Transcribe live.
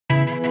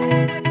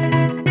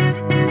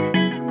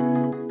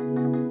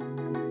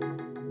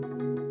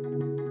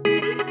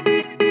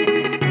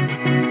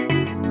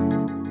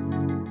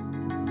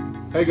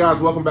Hey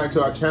guys, welcome back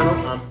to our channel.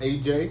 I'm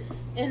AJ.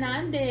 And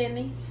I'm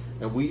Danny.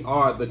 And we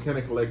are the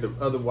Kenna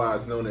Collective,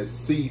 otherwise known as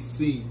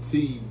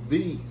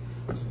CCTV.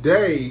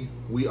 Today,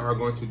 we are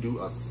going to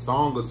do a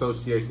song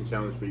association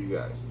challenge for you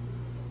guys.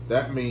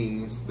 That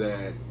means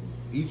that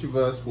each of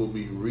us will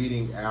be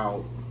reading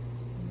out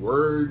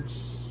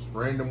words,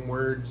 random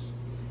words,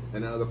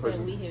 and the other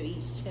person... that we have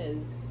each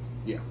chose.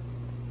 Yeah.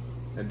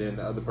 And then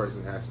the other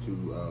person has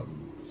to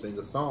sing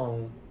a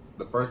song,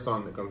 the first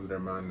song that comes to their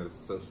mind that's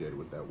associated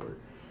with that word.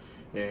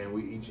 And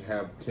we each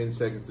have 10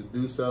 seconds to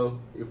do so.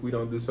 If we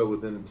don't do so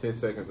within the 10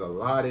 seconds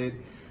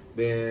allotted,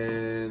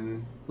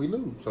 then we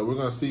lose. So we're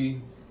gonna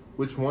see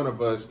which one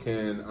of us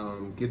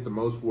can get the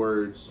most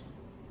words,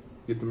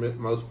 get the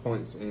most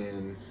points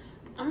in.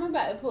 I'm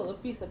about to pull a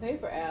piece of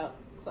paper out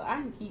so I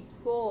can keep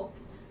score.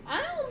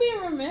 I don't be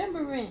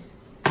remembering.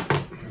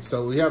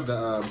 So we have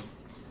the...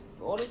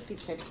 oh, this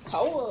piece of paper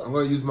tore up. I'm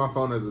gonna use my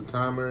phone as a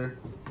timer.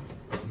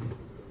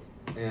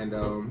 And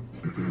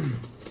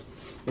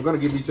we're going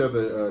to give each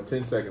other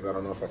 10 seconds. I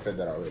don't know if I said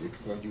that already.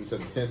 We're going to give each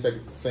other 10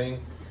 seconds to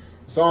sing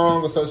a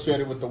song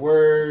associated with the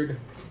word.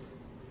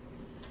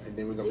 And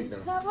then we're going to be done.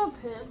 Do you have a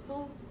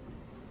pencil?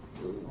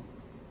 Ooh.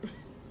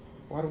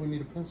 Why do we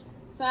need a pencil?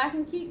 So I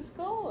can keep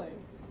score.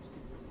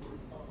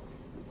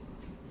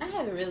 I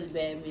have a really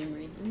bad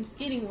memory. And it's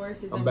getting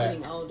worse as I'm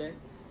getting older.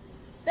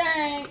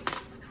 Thanks.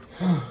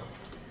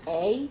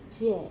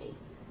 AJ.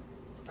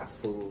 I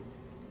fool.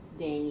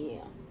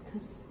 Danielle.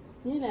 Because,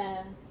 you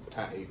know...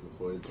 I ate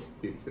before it's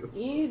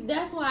videos.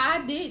 That's why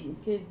I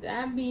didn't, because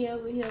I'd be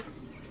over here.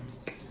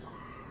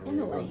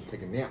 Anyway,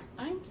 take a nap.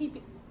 I'm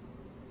keeping.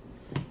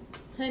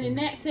 Honey,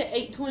 naps at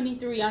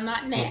 8:23 are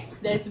not naps.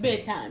 That's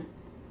bedtime.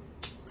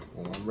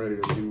 Well, I'm ready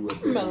to do what.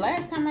 Remember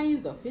last time I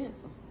used a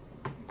pencil.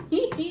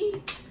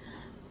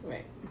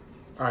 Right.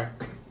 All right.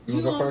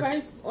 You going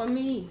first or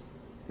me?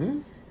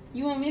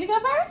 You want me to go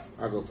first?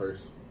 I'll go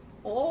first.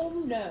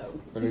 Oh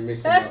no. Let me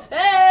mix them up.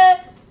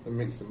 Let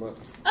me mix them up.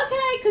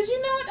 Okay, because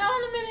you know what? The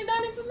ornament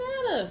don't even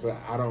matter. But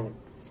I don't.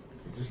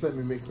 Just let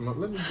me mix them up.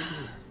 Let me.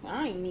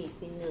 I ain't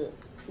mixing up.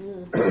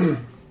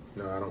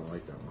 No, I don't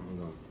like that one. I'm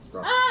going to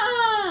stop.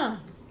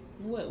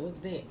 What was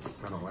that?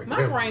 I don't like My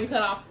that. My brain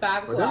cut off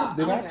 5 o'clock.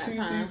 Did I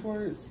choose these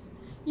words?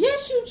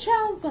 Yes, you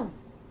chose them.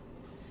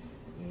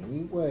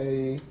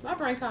 Anyway. My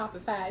brain cut off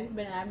at 5.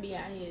 But I'd be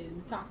out here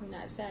talking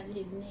outside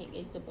his neck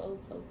at the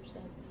old folks.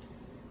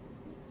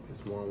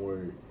 It's one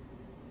word.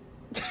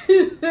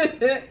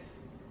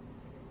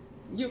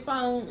 Your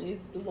phone is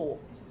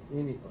locked.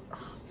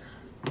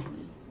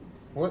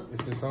 What?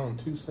 Is this on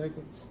 2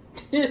 seconds?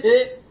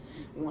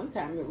 One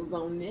time it was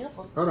on never.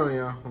 Hold on,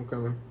 y'all. I'm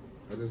coming.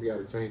 I just got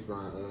to change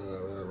my...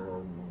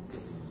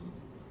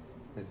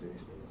 That's it.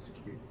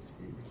 Security.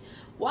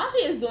 While he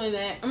is doing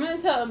that, I'm going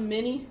to tell a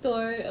mini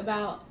story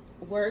about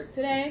work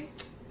today.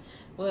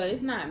 Well,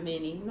 it's not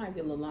mini. It might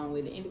be a little long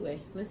with it. Anyway,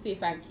 let's see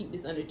if I can keep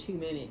this under 2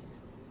 minutes.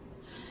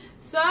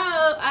 So,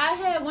 I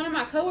had one of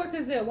my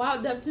coworkers that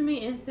walked up to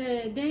me and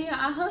said, Daniel,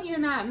 I hope you're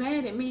not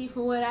mad at me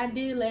for what I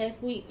did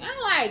last week. I'm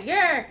like,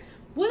 girl,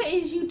 what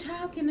is you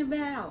talking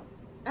about?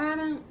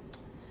 I'm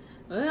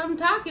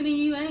talking to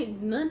you.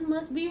 Ain't nothing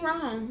must be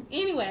wrong.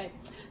 Anyway,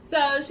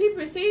 so she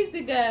proceeds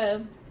to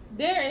go.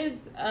 There is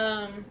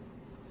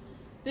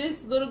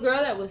this little girl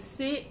that was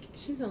sick.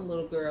 She's a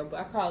little girl, but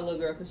I call her little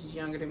girl because she's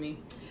younger than me.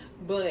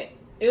 But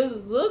it was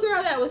this little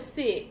girl that was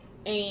sick.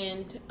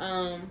 And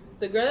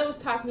the girl that was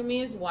talking to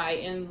me is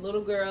white, and the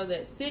little girl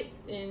that sits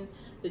in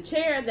the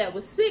chair that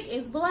was sick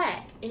is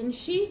black. And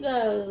she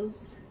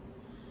goes,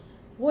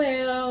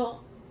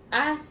 well,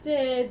 I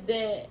said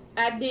that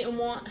I didn't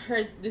want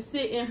her to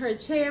sit in her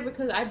chair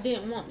because I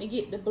didn't want to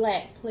get the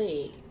black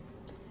plague.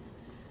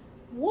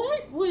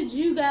 What would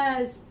you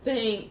guys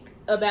think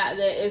about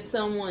that if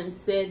someone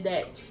said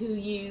that to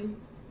you?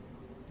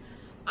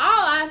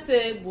 All I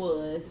said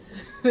was,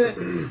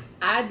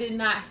 I did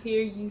not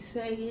hear you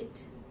say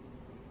it.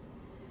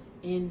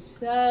 And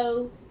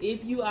so,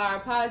 if you are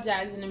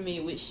apologizing to me,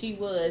 which she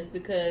was,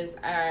 because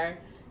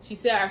she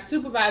said our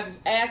supervisors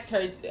asked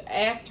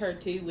her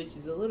to, which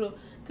is a little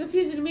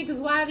confusing to me,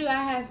 because why do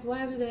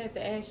they have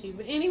to ask you?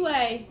 But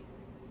anyway,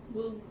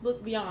 we'll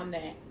look beyond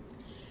that.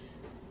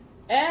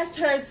 Asked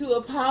her to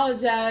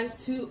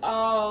apologize to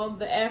all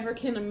the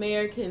African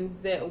Americans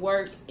that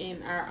work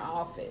in our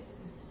office.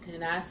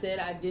 And I said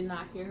I did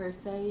not hear her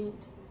say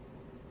it.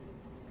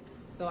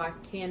 So I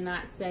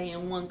cannot say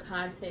in one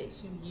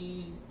context you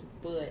used,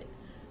 but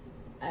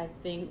I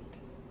think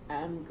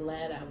I'm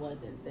glad I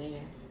wasn't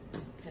there.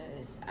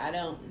 Because I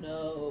don't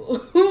know.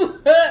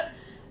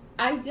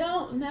 I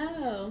don't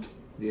know.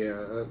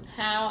 Yeah.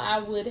 How I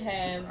would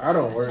have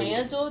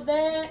handled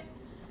that.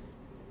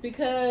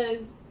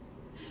 Because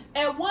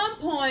at one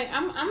point,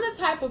 I'm the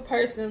type of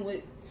person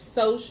with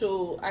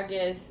social, I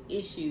guess,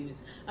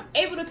 issues. I'm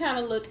able to kind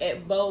of look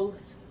at both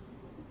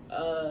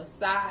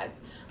sides.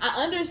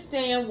 I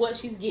understand what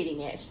she's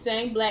getting at. She's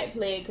saying black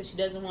plague because she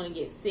doesn't want to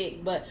get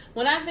sick. But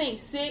when I think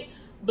sick,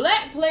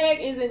 black plague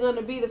isn't going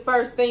to be the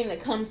first thing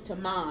that comes to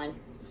mind.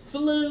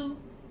 Flu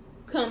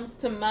comes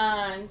to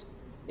mind.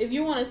 If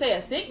you want to say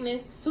a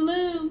sickness,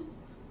 flu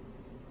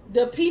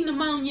the P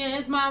pneumonia,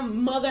 as my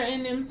mother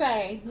and them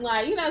say.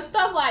 Like, you know,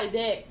 stuff like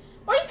that.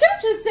 Or you could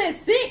have just said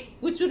sick,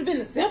 which would have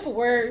been a simple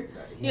word.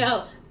 You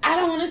know, I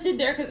don't want to sit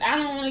there because I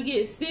don't want to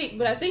get sick.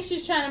 But I think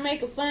she's trying to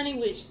make it funny,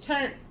 which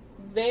turned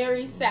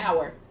very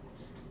sour.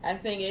 I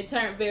think it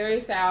turned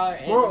very sour.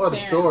 And moral of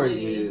the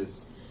story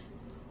is,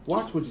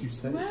 watch what you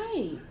say.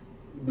 Right.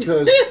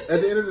 Because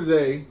at the end of the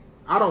day,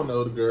 I don't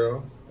know the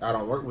girl. I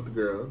don't work with the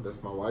girl.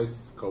 That's my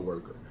wife's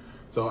co-worker.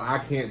 So I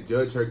can't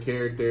judge her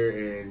character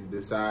and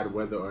decide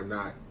whether or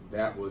not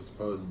that was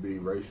supposed to be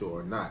racial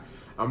or not.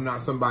 I'm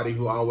not somebody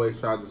who always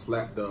tries to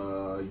slap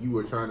the you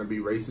were trying to be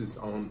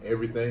racist on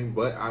everything,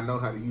 but I know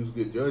how to use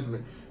good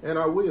judgment, and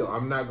I will.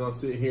 I'm not going to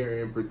sit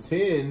here and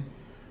pretend.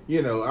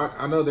 You know,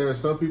 I know there are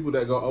some people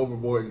that go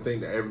overboard and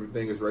think that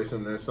everything is racial,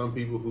 and there are some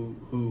people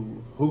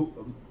who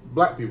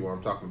black people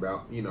I'm talking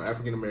about, you know,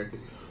 African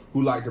Americans,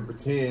 who like to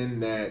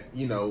pretend that,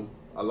 you know,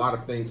 a lot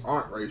of things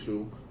aren't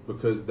racial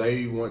because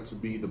they want to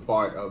be the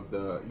part of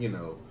the, you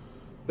know,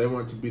 they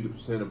want to be the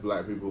percent of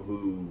black people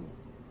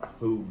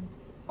who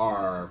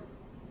are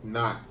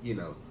not, you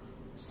know,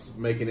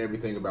 making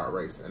everything about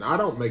race. And I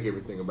don't make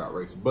everything about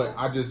race, but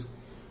I just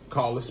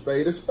call a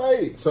spade a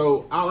spade.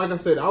 So, like I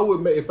said, I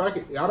would make, if I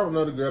could, I don't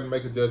know the girl to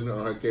make a judgment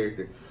on her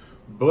character,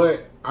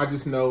 but I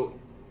just know,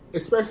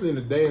 especially in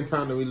the day and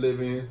time that we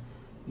live in,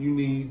 you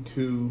need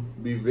to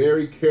be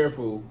very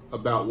careful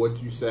about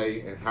what you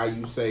say and how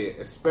you say it,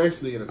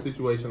 especially in a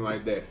situation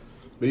like that,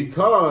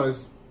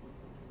 because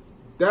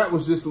that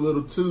was just a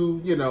little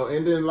too, you know.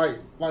 And then like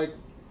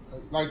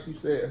you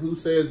said, who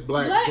says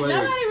black plague?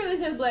 Nobody really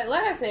says black.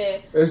 Like I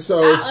said, and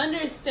so I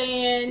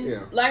understand.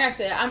 Yeah. Like I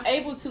said, I'm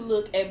able to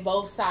look at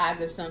both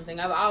sides of something.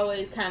 I've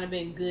always kind of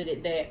been good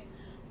at that.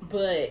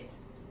 But,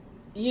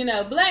 you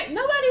know, black,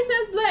 nobody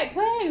says black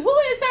plague. Who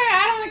is saying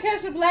I don't want to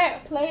catch a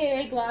black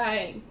plague?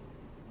 Like,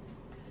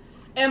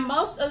 and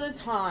most of the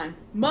time,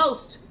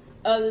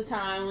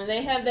 when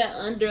they have that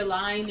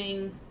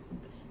underlining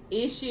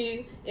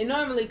issue, it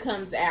normally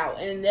comes out.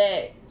 And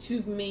that,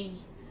 to me,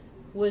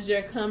 was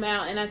your come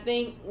out. And I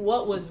think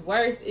what was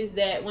worse is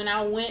that when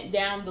I went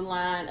down the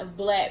line of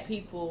black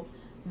people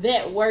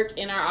that work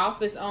in our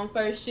office on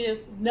first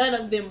shift, none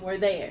of them were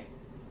there.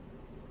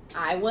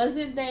 I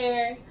wasn't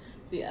there.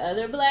 The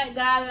other black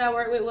guy that I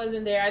work with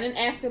wasn't there. I didn't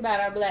ask about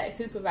our black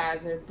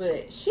supervisor,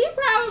 but she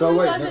probably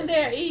wasn't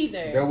there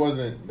either. There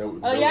wasn't.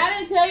 I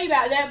didn't tell you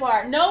about that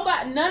part.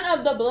 None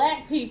of the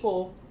black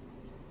people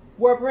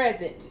were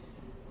present.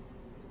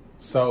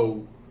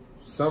 So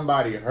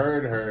somebody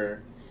heard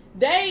her.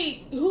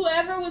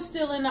 Whoever was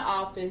still in the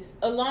office,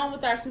 along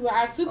with our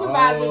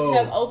supervisors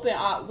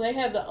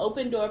have the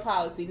open door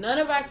policy. None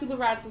of our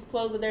supervisors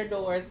close their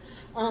doors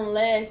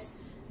unless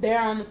they're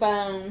on the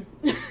phone.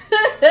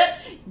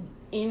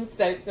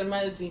 Inserts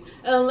emoji.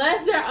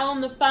 Unless they're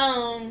on the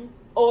phone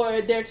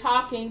or they're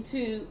talking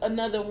to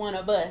another one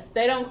of us.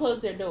 They don't close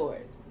their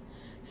doors.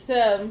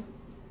 So,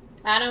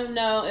 I don't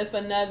know if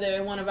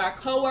another one of our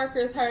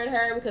coworkers heard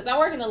her, because I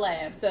work in a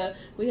lab. So,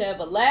 we have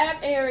a lab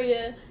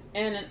area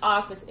and an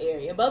office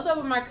area. Both of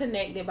them are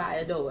connected by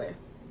a door.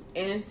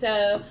 And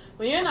so,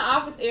 when you're in the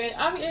office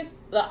area,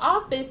 the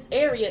office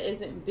area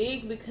isn't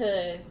big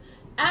because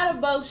out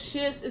of both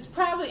shifts, it's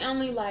probably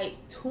only like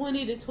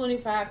 20 to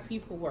 25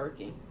 people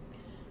working.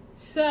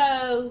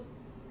 So,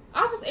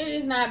 office area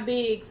is not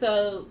big.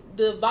 So,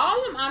 the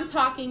volume I'm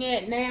talking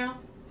at now,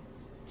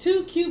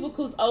 2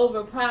 cubicles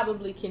over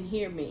probably can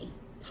hear me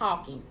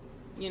talking,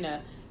 you know,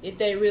 if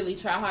they really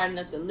try hard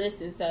enough to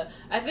listen. So,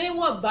 I think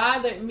what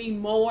bothered me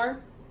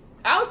more,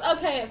 I was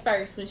okay at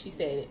first when she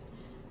said it.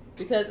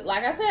 Because,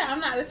 like I said,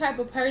 I'm not the type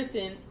of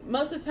person,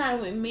 most of the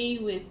time with me,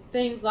 with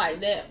things like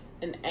that,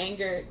 and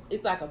anger,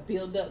 it's like a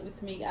build-up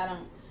with me. I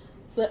don't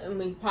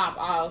suddenly pop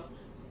off.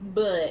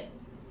 But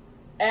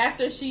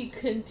after she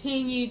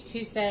continued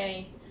to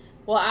say,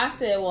 I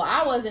said,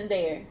 I wasn't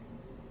there.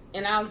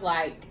 And I was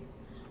like,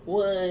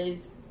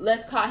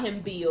 let's call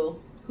him Bill,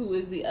 who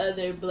is the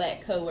other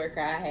black coworker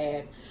I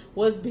have.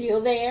 Was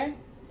Bill there?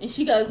 And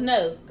she goes,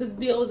 no, because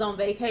Bill was on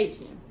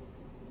vacation.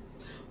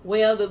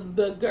 Well,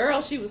 the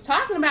girl she was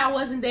talking about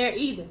wasn't there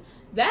either.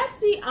 That's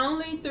the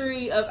only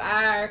 3 of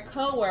our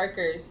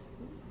coworkers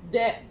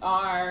that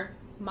are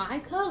my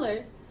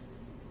color.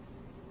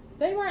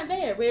 They weren't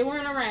there. They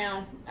weren't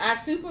around. Our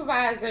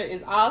supervisor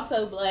is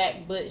also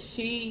black, but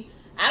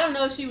I don't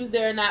know if she was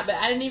there or not, but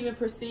I didn't even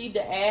proceed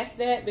to ask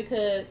that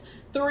because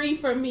 3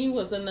 for me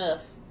was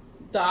enough.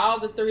 All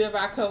the 3 of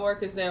our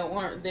coworkers that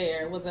weren't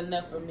there was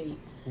enough for me.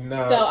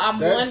 No, so I'm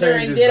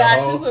wondering, did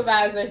our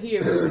supervisor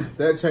hear me?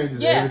 That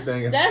changes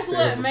everything. That's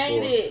what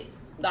made it.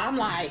 I'm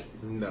like,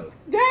 no,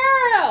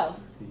 girl,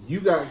 you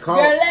got caught.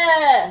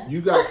 Girl,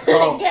 you got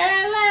caught.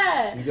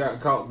 Girl, you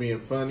got caught being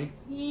funny.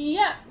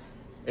 Yep.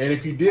 And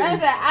if you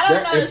didn't, I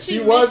don't know if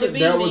she wasn't,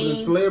 that was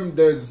a slim.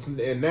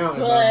 And now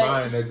in my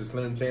mind, there's a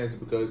slim chance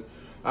because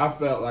I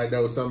felt like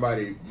there was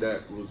somebody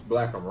that was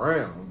black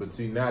around. But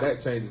see, now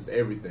that changes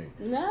everything.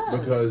 No.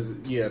 Because,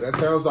 that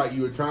sounds like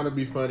you were trying to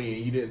be funny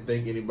and you didn't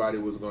think anybody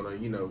was going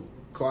to,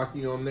 clock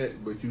you on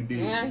that. But you did.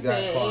 Yeah, you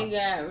got caught it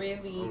got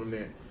really on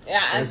that.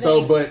 Yeah, and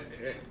so, but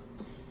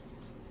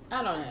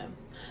I don't know.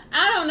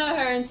 I don't know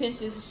her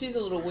intentions. She's a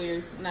little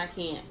weird, and I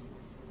can't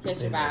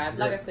catch a vibe.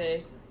 Like I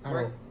said,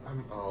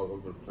 I'm all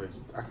over the place.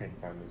 I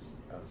can't find this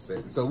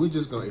segment. So we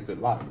just gonna, if it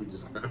locked, we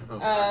just gonna.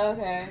 Oh,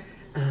 okay.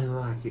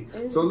 Unlock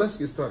it. So let's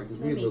get started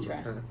because we a little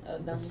bit.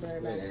 Don't worry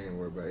about it. Ain't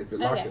worry about it. If it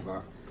locked, it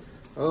locked.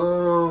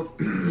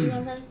 You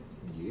want first?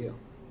 Yeah.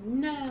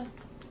 No.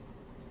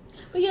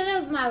 But yeah,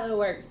 that was my little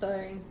work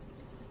story.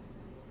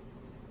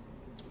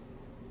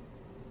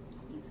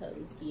 These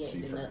hoes be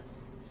acting up.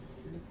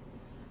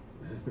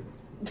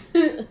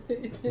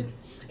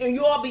 And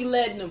you all be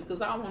letting them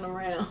because I want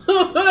around.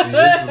 See,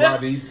 this is why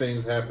these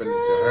things happen to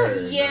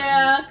her.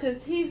 Yeah,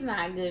 because he's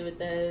not good with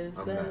those.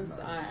 Nice.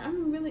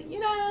 I'm really,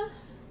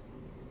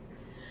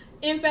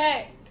 in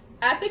fact,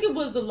 I think it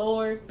was the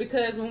Lord,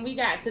 because when we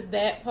got to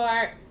that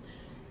part,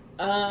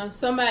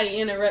 somebody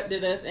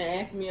interrupted us and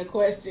asked me a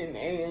question,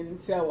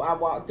 and so I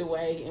walked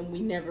away and we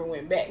never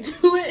went back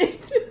to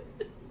it.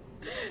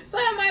 So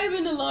it might have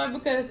been the Lord,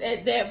 because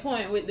at that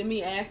point with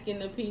me asking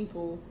the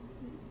people,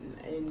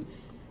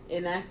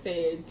 and I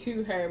said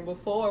to her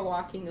before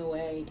walking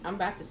away, I'm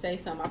about to say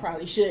something I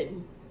probably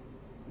shouldn't,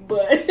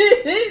 but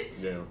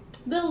yeah,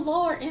 the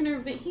Lord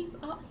intervened.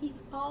 He's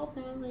all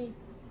knowing,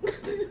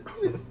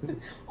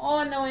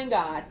 all knowing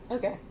God.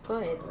 Okay, go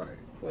ahead. All right,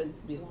 before this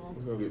be long,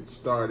 we're gonna get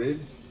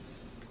started.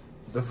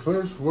 The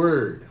first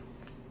word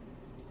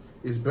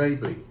is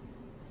baby.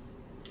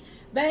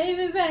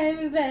 Baby,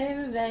 baby,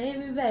 baby,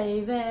 baby,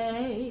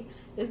 baby.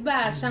 It's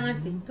by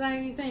Ashanti.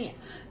 Play saying,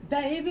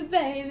 baby,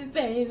 baby,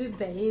 baby,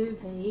 baby,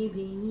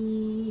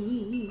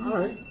 baby. All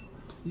right,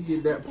 you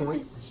get that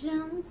point.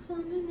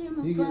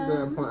 You get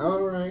that point.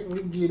 All right,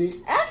 we get it.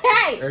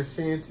 Okay.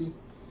 Ashanti.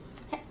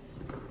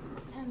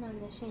 Tell me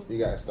the Ashanti. You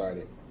gotta start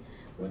it.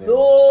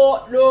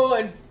 Lord.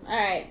 All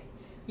right.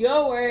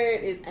 Your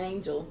word is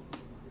angel.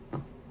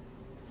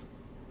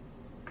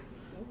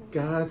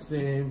 God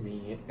send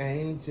me an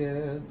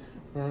angel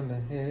from the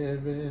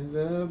heavens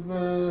above.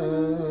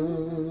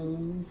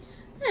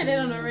 I had that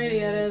on the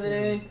radio the other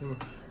day.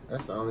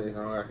 That's the only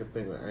song I can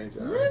think of.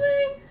 Angel.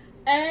 Really?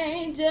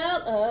 Angel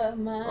of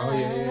mine. Oh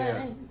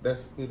yeah.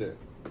 That's who that?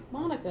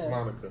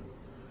 Monica.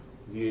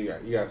 Yeah,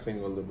 you gotta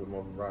sing with a little bit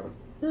more vibrato.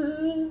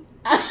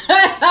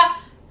 I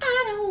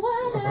don't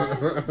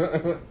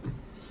wanna.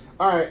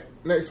 All right,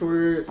 next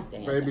word.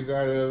 Damn. Baby's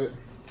out of it.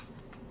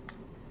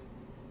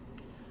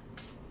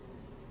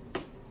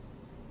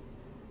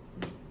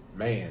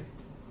 Man.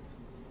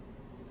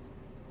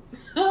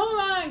 Oh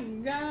my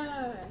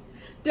God.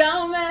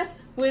 Don't mess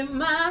with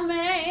my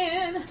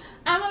man.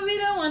 I'ma be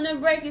the one to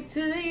break it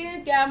to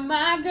you. Got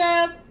my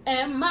girls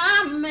and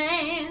my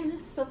man.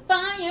 So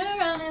find your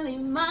own and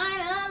leave mine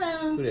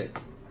alone. Who that?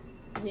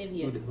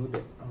 Nivea. Who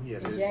that? Oh yeah,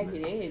 And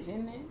Jagged Edge,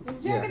 isn't it?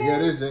 It's yeah, Jagged yeah,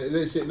 Edge.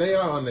 this shit. They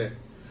are on there.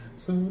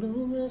 So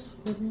don't mess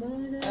with my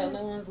man. Oh,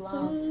 no one's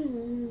lost.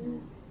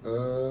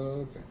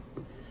 Okay.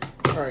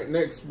 All right,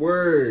 next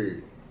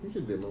word. You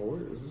should do more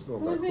words. This is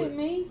going Was by quick. it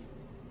me?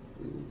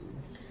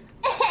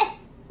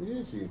 It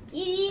is you. It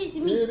is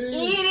me. It is.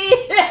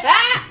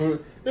 It is.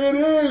 It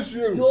is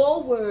you.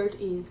 Your word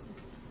is.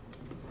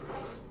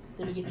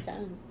 Let me get the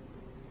phone.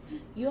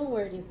 Your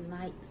word is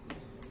night.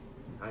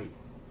 Night.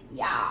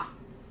 Yeah.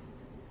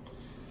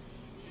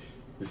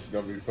 This is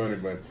gonna be funny,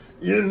 but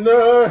in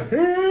the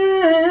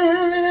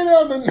heat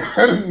of the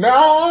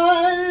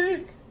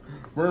night,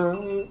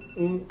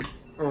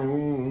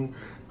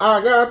 I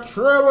got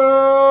trouble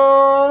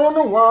on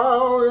the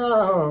wall,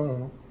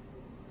 y'all.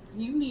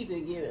 You need to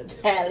get a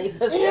tally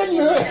for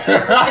singing.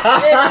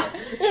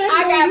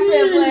 I got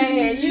pencil in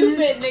here. You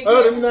fit the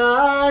of the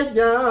night,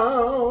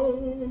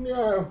 y'all.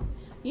 Yeah.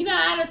 You know,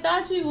 I'd have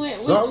thought you went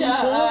with your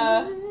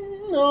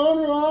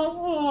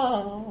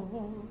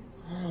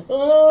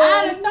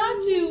I'd have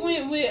thought you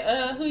went with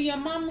who your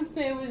mama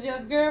said was your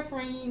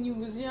girlfriend when you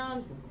was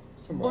younger.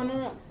 But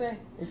don't say.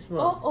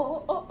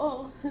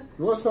 Oh.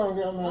 What song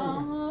got my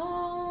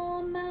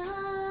All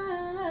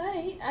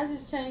night. I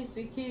just changed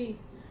the key.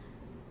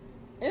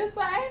 It's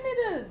like,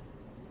 ain't it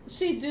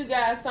she do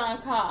got a song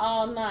called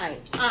All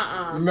Night.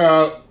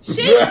 No. She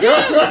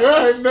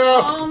do.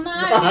 No. All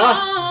night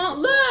long.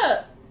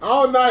 Look.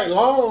 All night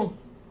long.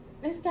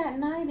 It's got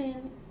night in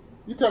it.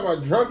 You talking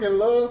about Drunken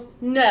Love?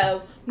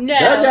 No.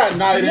 That got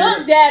night in it.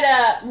 Look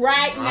that up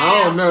right now.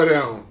 I don't know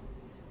that one.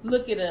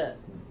 Look it up.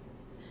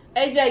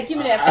 AJ, give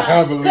me that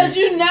phone. Because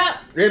you know.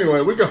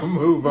 Anyway, we're going to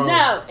move on.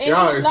 No.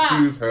 Y'all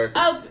excuse her.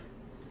 Oh.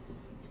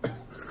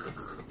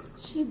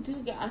 She do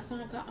got a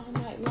song called All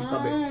Night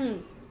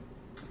Long.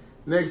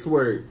 Next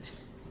word.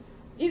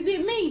 Is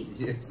it me?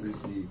 Yes,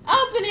 it's you.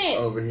 Open it.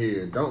 Over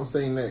here. Don't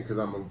sing that because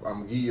I'm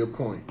going to give you a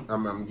point.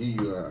 I'm going to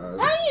give you a...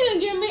 How you going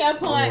to give me a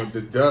point? I'm going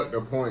to deduct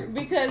a point.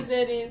 Because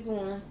that is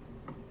one.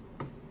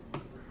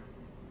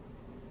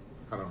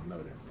 I don't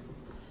know that.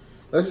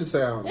 Let's just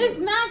say I don't know. It's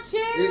not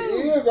you.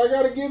 It is. I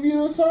got to give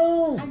you a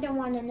song. I don't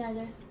want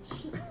another.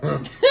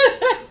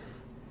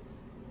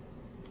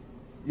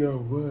 Your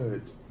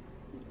word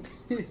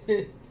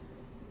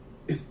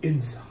is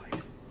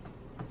inside.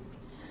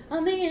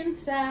 On the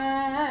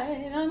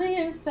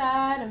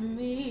inside of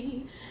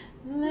me,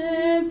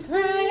 Let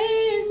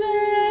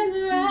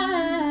praises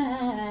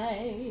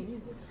rise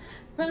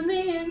from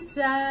the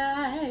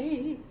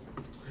inside.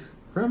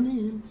 From the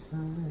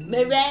inside.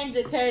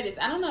 Miranda Curtis.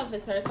 I don't know if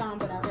it's her song,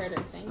 but I've heard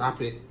her sing.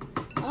 Stop it.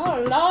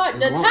 Oh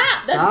Lord, the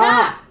Stop.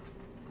 top.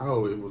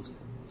 Oh, it was.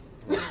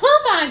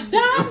 Oh my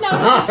God,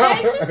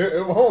 notification.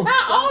 It won't.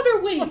 How old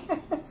are we?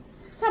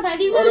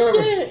 Somebody was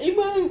good. It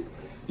moved.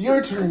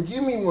 Your turn.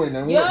 Give me one.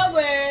 Now. Your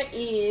word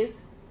is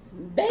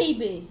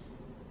baby.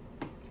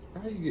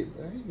 How you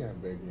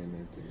got baby in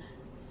there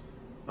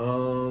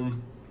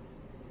too?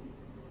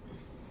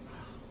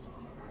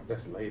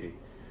 That's lady.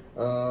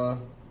 Yeah.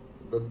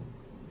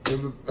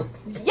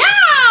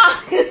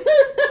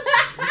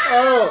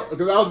 Oh,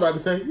 because I was about to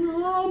say,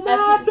 oh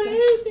my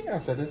baby. I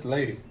said that's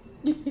lady.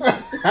 Let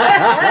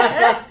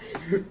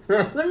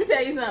me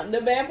tell you something.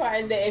 The bad part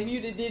is that if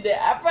you'd have did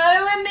that, I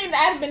probably wouldn't even.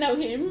 I'd have been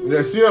over here.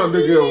 Yeah, she don't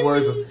do good with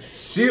words.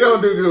 She don't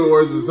do good with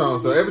words of the song.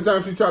 So every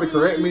time she try to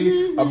correct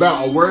me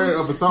about a word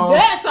of a song,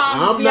 that song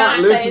I'm not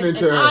listening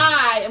to her.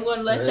 I am going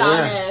to let y'all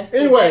know.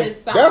 Anyway,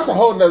 that's a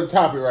whole nother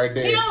topic right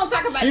there. He don't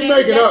talk about she that.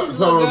 making That's up his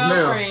songs little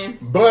now, girlfriend.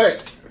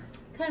 but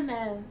Come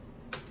on.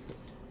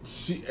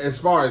 she, as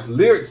far as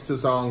lyrics to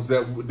songs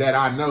that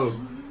I know.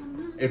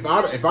 If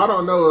I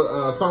don't know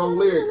a song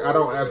lyric, I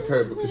don't ask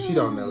her because she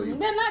don't know either.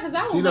 But not because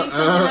I will make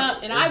something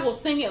up and I will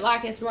sing it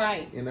like it's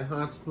right. In the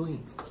hot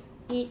springs.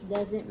 It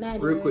doesn't matter.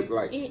 Real quick,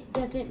 like. It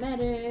doesn't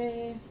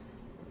matter.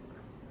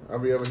 I'll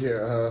be over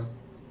here.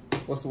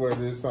 What's the word of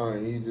this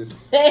song? You just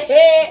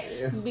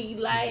be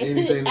like,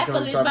 anything that Apple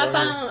comes is top my of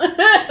phone.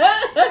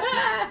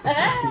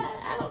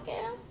 I don't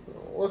care.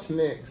 What's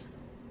next?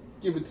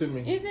 Give it to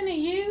me. Isn't it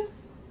you?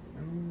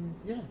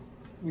 Yeah.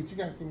 What you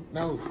got?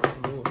 No.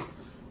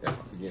 Yeah,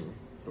 forgive me.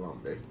 It's a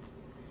long day.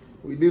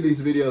 We do these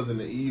videos in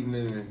the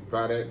evening, and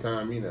by that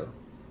time, you know,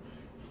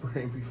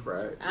 brain be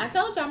fried. I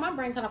told y'all my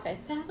brain cut off at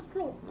 5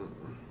 o'clock.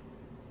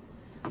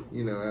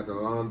 You know, after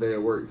a long day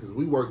of work, because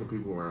we working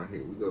people around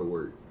here. We go to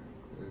work.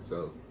 And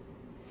so.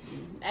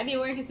 I've been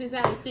working since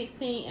I was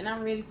 16, and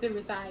I'm ready to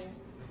retire.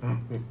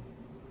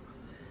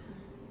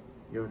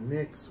 Your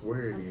next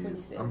word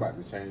is, I'm about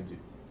to change it.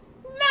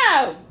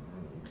 No!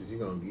 Because you're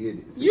going to get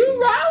it. You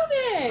wrote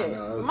it.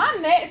 My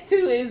next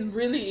two is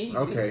really easy.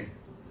 Okay.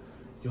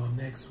 Your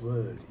next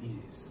word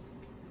is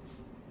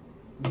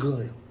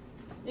girl.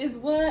 Is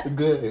what?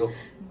 Girl.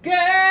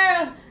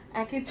 Girl,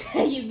 I can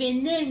tell you've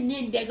been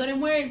in there. Got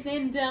them words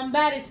in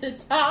somebody to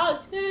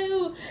talk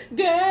to.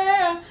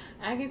 Girl,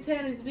 I can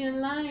tell he's been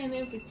lying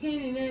and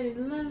pretending that he's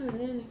loving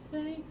and he's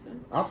faithful.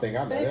 I think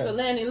I know faithful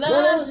that. and he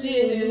loves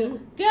you.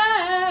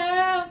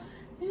 Girl,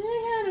 you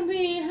ain't gotta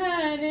be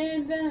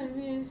hiding. Don't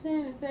be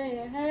ashamed to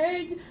say I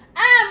heard you.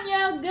 I'm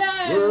your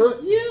girl.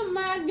 What? You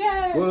my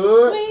girl.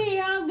 What? We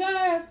are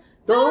girls.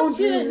 Don't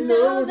you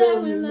know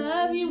that we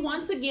love you?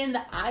 Once again,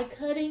 the eye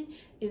cutting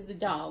is the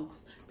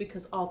dogs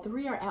because all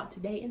 3 are out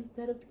today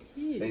instead of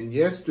 2. And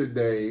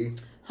yesterday,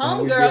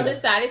 Homegirl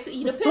decided to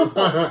eat a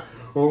pencil.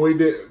 when we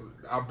did,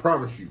 I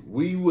promise you,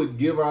 we would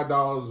give our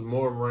dogs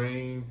more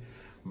rain,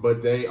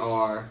 but they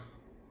are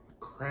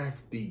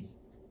crafty.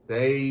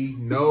 They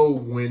know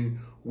when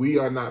we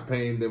are not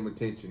paying them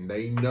attention.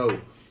 They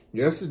know.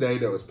 Yesterday,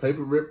 there was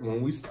paper ripped.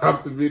 When we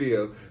stopped the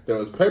video, there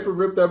was paper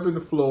ripped up in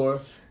the floor.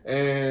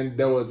 And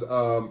there was,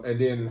 and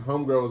then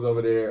homegirl was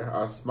over there.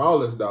 Our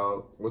smallest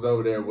dog was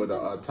over there with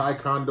a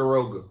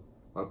Ticonderoga,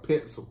 a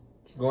pencil.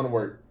 She's going to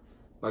work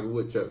like a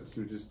woodchuck. She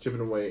was just chipping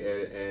away at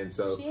it, and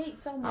so she ate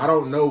so much. I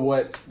don't know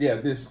what. Yeah,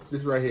 this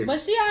right here.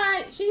 But she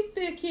alright. She's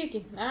still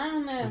kicking. I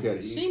don't know.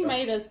 She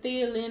made us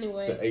steal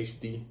anyway. It's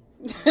the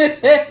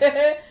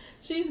HD.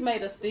 She's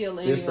made us steal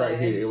anyway. This right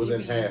here, it was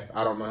in half.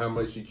 I don't know how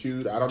much she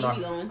chewed. I don't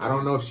know. I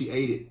don't know if she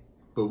ate it,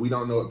 but we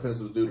don't know what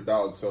pencils do to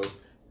dogs. So.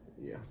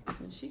 Yeah.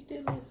 She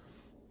still lives.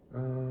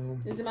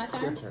 Is it my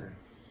turn? Your turn.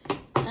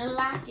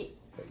 Unlock it.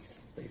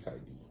 Face ID.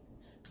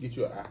 Get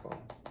you an iPhone.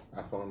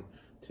 iPhone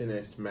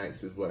 10s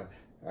Max is what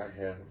I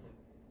have.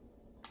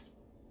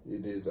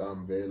 It is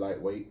very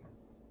lightweight.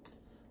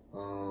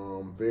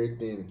 Very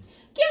thin.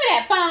 Give me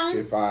that phone.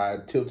 If I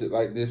tilt it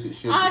like this, it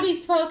should all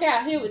these folk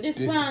out here with this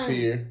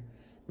disappear. phone.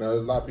 No,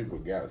 there's a lot of people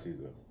with Galaxies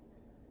though.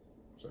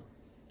 So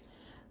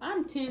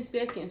I'm 10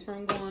 seconds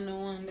from going to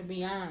one, to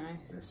be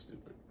honest. That's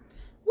stupid.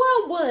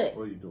 Well, what?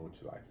 What are you doing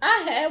with your life?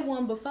 I had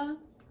one before.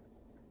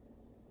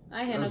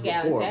 I had no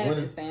Galaxy. I had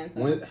this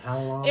Samsung. How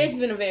long? It's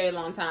been a very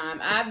long time.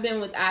 I've been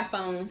with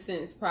iPhone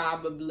since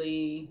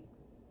probably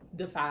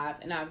the 5,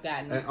 and I've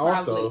gotten and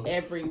probably also,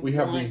 every we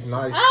have these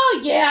nice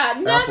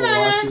Apple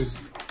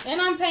Watches.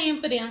 And I'm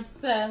paying for them,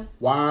 so.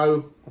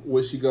 Why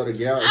would she go to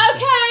Galaxy?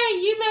 Okay,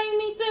 you made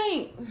me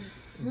think.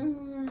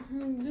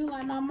 Do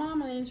like my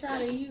mama and try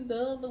to use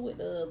the other with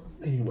the other.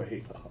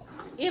 Anyway.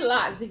 It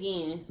locked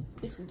again.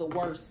 This is the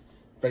worst.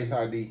 Face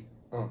ID.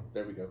 Oh,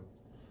 there we go.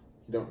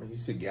 You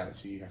said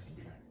Galaxy. You have to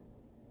be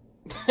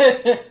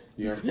like.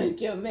 You have to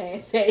make your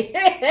mad face.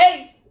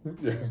 Yeah.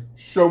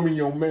 Show me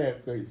your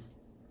mad face.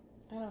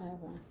 I don't have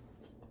one.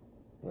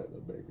 What,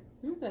 little baby?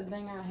 That's the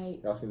thing I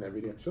hate. Y'all seen that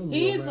video? Show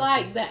me He's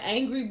like the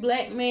angry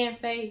black man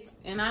face,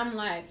 and I'm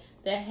like,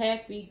 that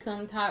happy,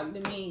 come talk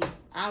to me.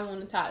 I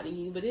want to talk to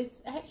you, but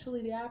it's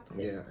actually the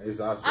opposite. Yeah, it's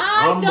opposite.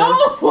 I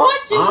don't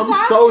want you to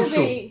talk social. to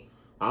me.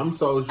 I'm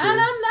social. And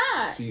I'm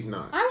not. She's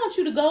not. I want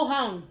you to go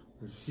home.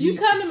 You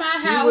come to my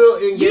house.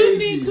 You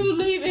need to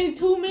leave in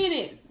 2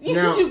 minutes.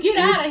 Now, you get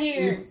out of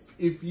here.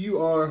 If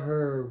you are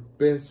her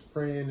best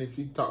friend, if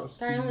she talks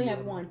to you. I only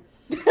have one.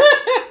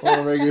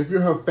 If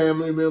you're her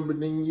family member,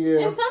 then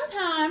yeah. And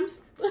sometimes.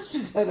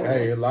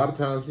 Hey, a lot of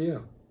times, yeah.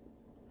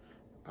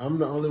 I'm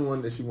the only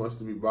one that she wants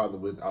to be bothered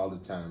with all the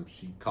time.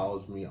 She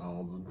calls me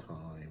all the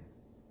time.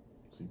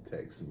 She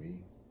texts me.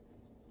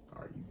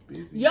 Are you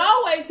busy?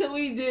 Y'all wait till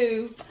we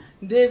do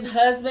this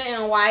husband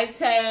and wife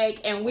tag,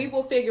 and we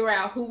will figure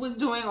out who was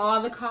doing all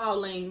the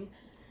calling.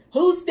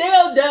 Who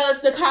still does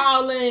the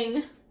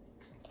calling?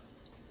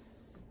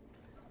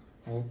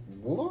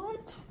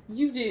 What?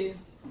 You do.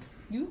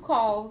 You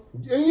call.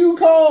 And you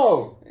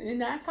call.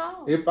 And I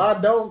call. If I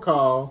don't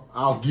call,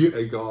 I'll get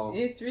a call.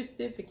 It's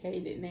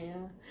reciprocated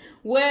now.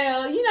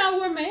 Well, you know,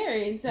 we're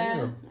married, so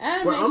Yeah.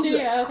 I make sure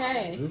you're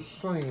okay. Just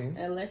saying.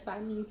 Unless I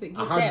need to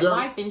get that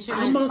life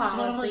insurance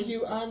policy. Call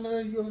you. I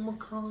love you. I'm going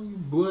to call you.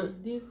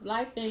 But this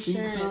life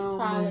insurance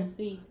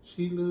policy.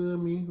 She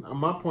love me.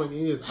 My point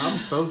is, I'm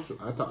social.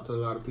 I talk to a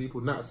lot of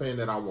people. Not saying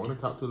that I want to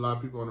talk to a lot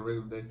of people on a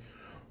regular day.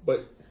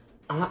 But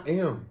I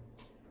am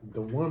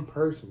the one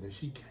person that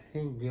she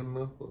can't get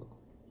enough of.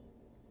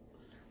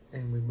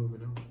 And we're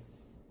moving on.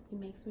 It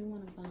makes me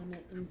want to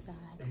vomit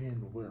inside.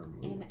 And we're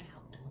moving out.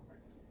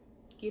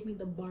 Give me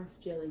the barf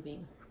jelly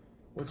bean.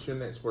 What's your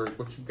next word?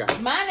 What you got?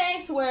 My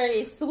next word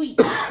is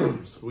sweet.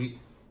 Sweet.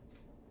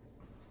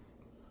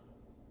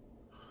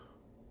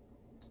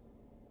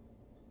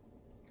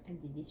 I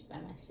did this by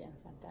myself.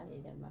 I thought I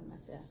did that by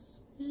myself.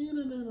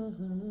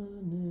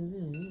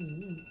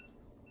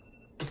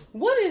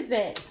 What is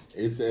that?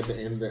 It's at the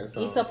end of that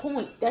song. It's a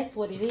point. That's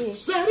what it is.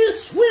 Said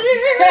it's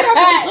sweet,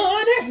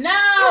 honey.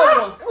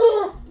 No.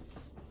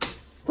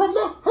 From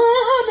the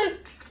honey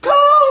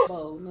comb.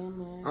 Oh, no,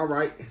 man. All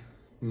right.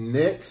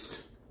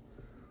 Next,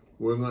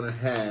 we're gonna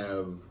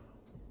have.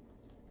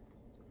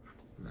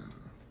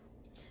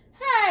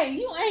 Hey,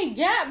 you ain't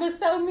got but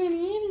so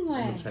many anyway.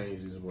 I'm gonna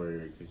change this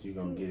word because you're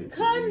gonna get it.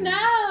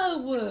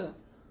 No.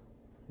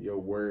 Your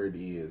word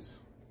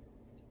is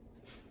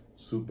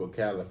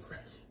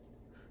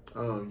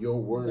supercalifragilistic.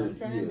 Your word Don't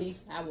try is. me.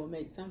 I will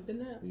make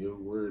something up. Your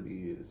word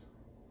is.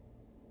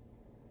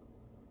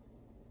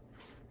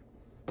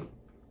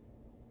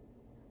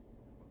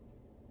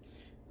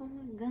 Oh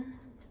my God.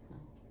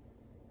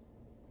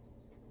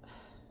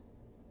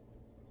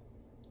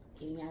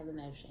 Getting out of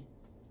the ocean.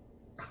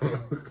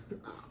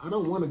 I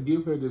don't want to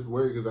give her this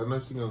word because I know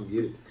she's gonna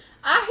get it.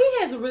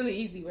 He has a really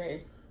easy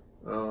word.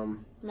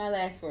 My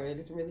last word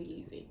is really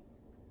easy.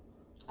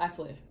 I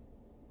swear.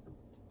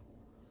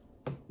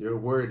 Your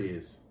word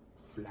is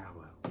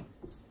flower.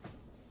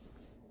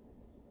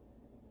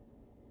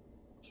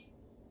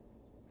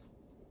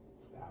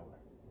 Flower.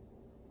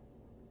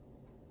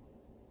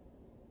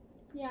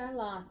 Yeah, I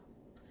lost.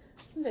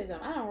 I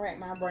don't rack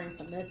my brain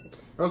for nothing.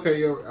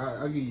 Okay,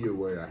 I'll give you a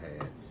word I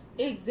had.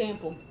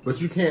 Example.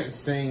 But you can't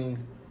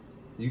sing.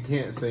 You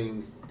can't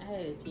sing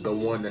the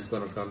one that's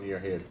gonna come to your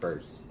head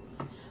first.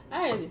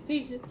 I had this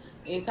teacher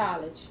in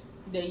college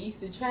that used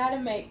to try to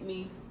make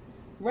me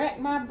rack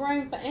my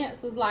brain for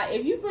answers. Like,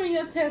 if you bring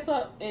your test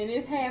up and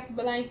it's half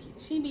blank,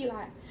 she be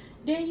like,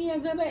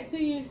 Danielle, go back to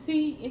your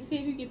seat and see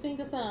if you can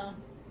think of something.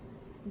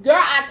 Girl,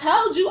 I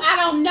told you I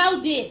don't know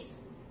this.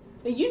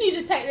 And you need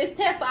to take this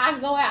test so I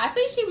can go out. I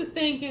think she was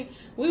thinking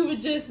we were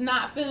just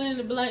not filling in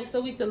the blanks so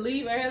we could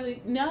leave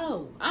early.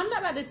 No, I'm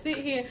not about to sit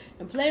here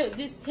and play with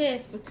this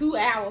test for 2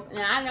 hours and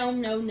I don't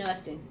know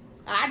nothing.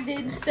 I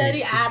didn't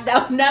study. I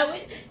don't know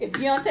it. If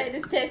you don't take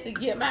this test and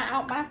get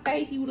out my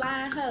face, you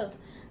lying hoe.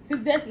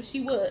 Because that's what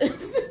she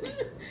was.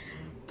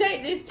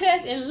 Take this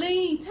test and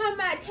lean. Talking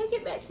about, take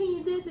it back to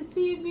your desk and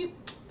see if you...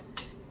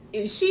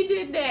 And she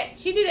did that.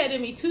 She did that to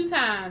me 2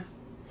 times.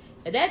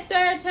 And that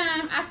 3rd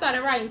time, I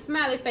started writing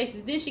smiley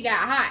faces. Then she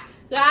got hot.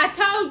 So I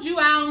told you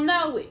I don't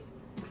know it.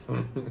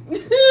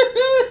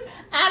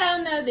 I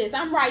don't know this.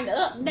 I'm writing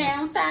up,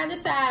 down, side to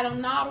side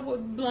on all the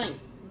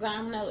blanks. Because I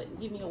don't know it.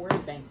 Give me a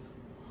word bank.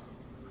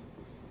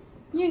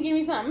 You gonna give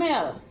me something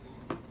else?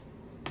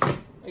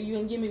 Or you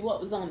gonna give me what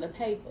was on the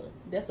paper?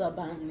 That's a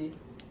bonus.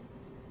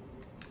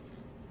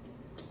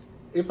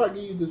 If I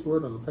give you this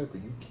word on the paper,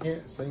 you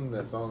can't sing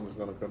that song that's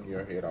gonna come to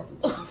your head off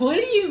the top. What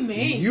do you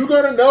mean? You're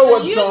gonna know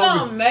what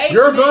song.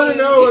 You're gonna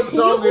know what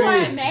song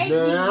it is.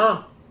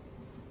 Nah.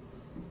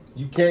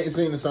 You can't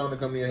sing the song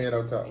that come to your head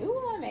off top.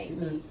 Ooh, I made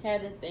me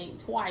had to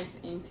think twice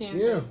in 10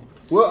 seconds. Yeah.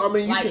 Well, I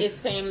mean, like it's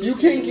family. You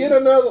can get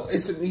another.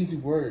 It's an easy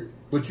word,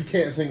 but you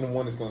can't sing the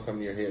one that's gonna come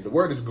to your head. The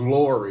word is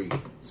glory.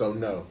 So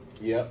no.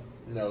 Yep.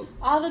 No.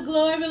 All the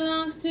glory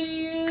belongs to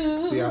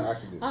you. Yeah, I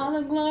can do that. All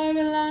the glory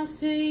belongs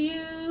to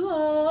you,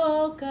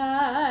 oh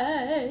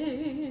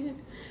God.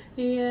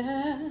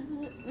 Yeah.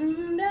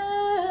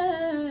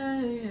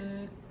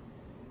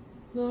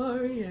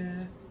 Glory,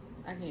 yeah.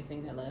 I can't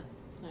sing that love.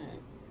 All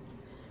right.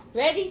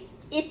 Ready?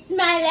 It's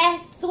my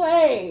last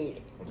word.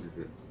 What is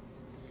it?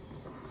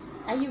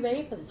 Are you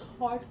ready for this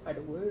hard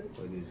word?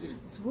 What is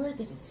it? This word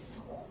that is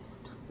so hard.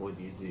 What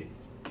is it?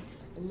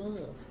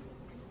 Love.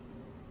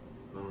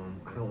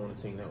 I don't want to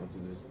sing that one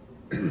because it's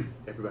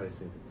everybody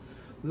sings it.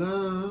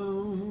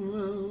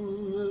 Love.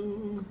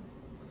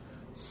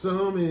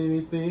 So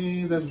many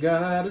things I've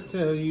got to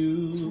tell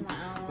you,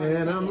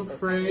 and I'm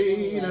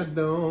afraid I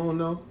don't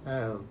know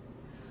how.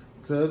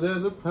 Cause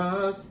there's a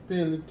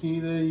possibility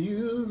that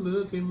you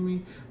look at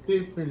me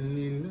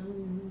differently, love.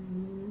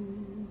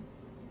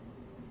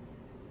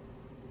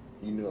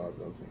 You knew I was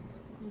gonna sing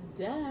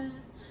that. Duh.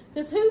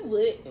 Cause who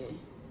wouldn't?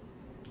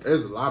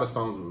 There's a lot of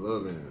songs with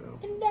love in it though.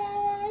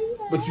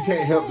 But you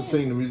can't help but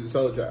sing the Music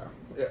Soul Child.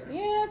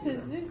 Yeah,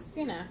 cause it's,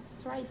 you know,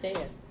 it's right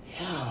there.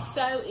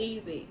 So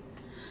easy.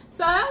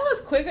 So that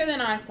was quicker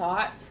than I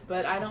thought,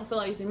 but I don't feel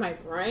like using my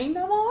brain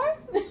no more.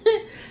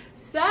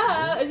 So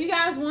if you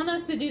guys want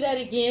us to do that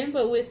again,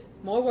 but with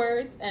more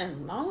words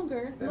and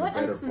longer, and let a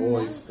better us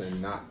voice know.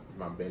 and not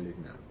my belly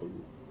not full.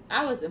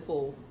 I wasn't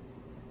full,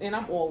 and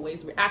I'm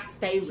always ready. I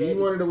stay ready. You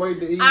wanted to wait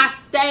to eat. I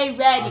stay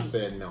ready. I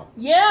said no.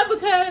 Yeah,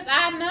 because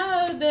I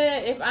know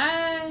that if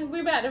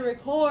we're about to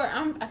record,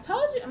 I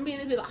told you I'm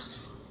gonna be like,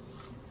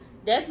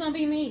 that's gonna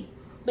be me.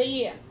 But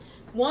yeah,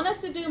 want us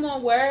to do more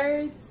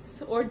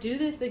words or do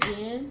this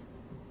again?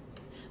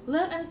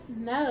 Let us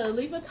know.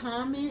 Leave a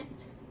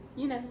comment.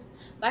 You know,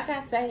 like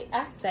I say,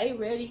 I stay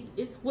ready.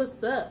 It's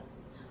what's up.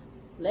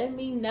 Let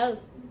me know.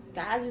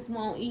 I just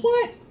won't eat.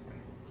 What?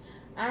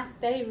 I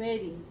stay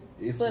ready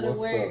It's for the what's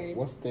word. Up?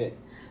 What's that?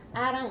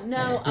 I don't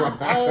know.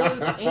 I'm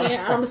old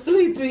and I'm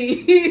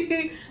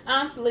sleepy.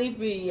 I'm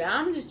sleepy.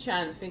 I'm just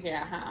trying to figure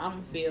out how I'm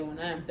going to feel when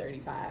I'm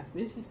 35.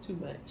 This is too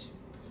much.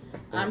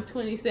 I'm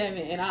 27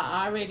 and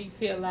I already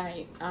feel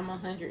like I'm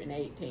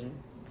 118.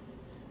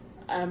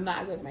 I'm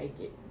not going to make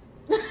it.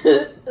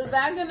 I'm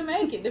not going to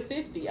make it to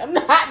 50. I'm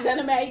not going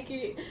to make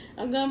it.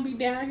 I'm going to be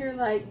down here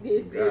like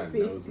this. God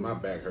knows my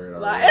back hurt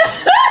already. Like,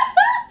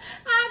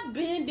 I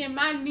bend and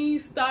my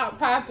knees start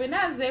popping.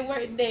 I was at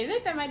work today.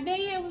 That time my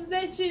dad was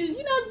that you.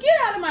 You know,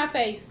 get out of my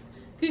face.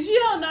 Because you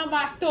don't know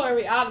my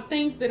story. All the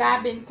things that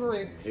I've been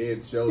through.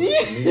 Head, shoulders,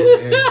 knees,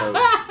 and toes.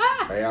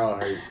 They all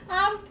hurt.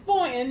 I'm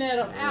pointing at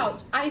them.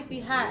 Ouch.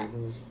 Icy hot.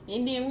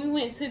 And then we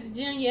went to the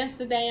gym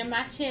yesterday and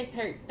my chest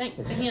hurt. Thanks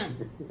to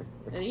him.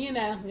 You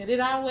know, it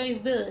always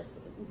does.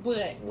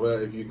 But well,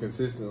 if you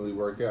consistently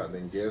work out,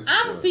 then guess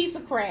I'm what? a piece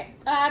of crap.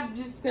 I'm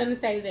just going to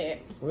say that.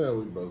 Well,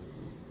 we both.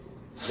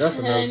 That's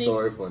another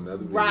story for another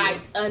video.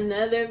 Right,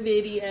 another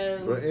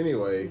video. But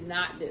anyway,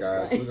 not this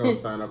guys, one. we're going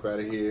to sign up out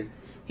of here.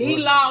 He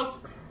lost.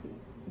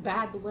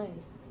 By the way,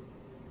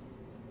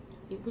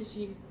 it was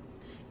you.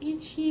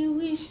 It's you,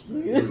 it's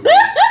you. It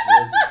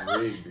was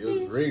rigged. It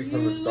was rigged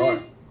from the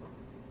start.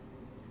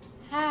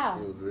 How?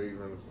 It was rigged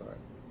from the start.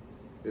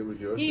 It was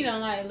your You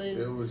don't like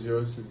losing. It was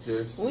your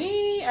suggestion.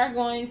 We are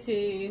going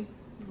to,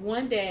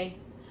 one day,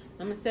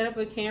 I'm going to set up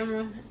a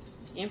camera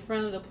in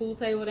front of the pool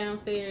table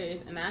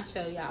downstairs and I'll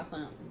show y'all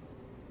something.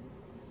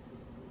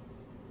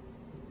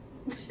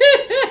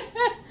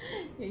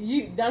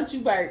 Don't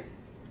you burp.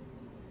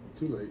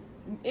 Too late.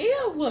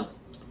 Ew.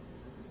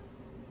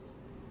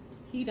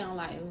 He don't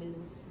like lose.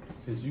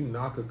 Because you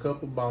knock a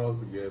couple balls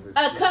together.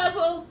 A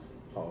couple?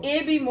 Oh.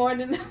 It'd be more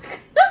than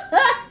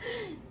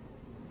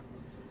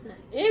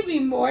it'd be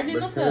more than a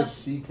couple.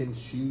 Because she can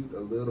shoot a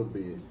little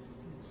bit.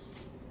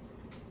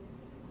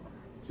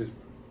 Just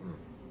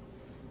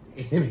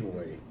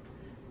anyway.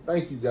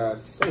 Thank you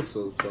guys so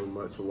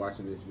much for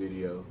watching this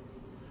video.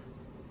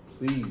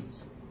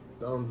 Please,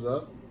 thumbs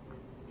up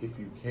if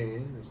you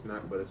can. It's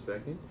not but a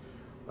second.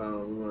 We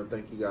want to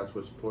thank you guys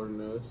for supporting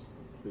us.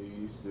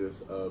 Please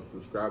just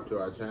subscribe to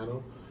our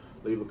channel.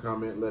 Leave a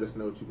comment. Let us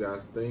know what you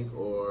guys think,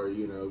 or,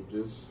 you know,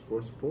 just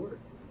for support.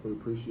 We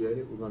appreciate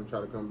it. We're going to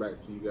try to come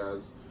back to you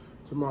guys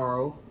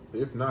tomorrow.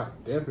 If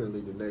not,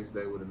 definitely the next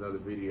day with another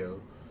video.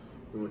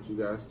 We want you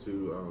guys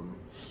to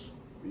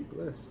be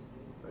blessed.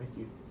 Thank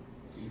you.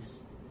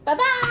 Peace.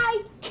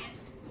 Bye-bye.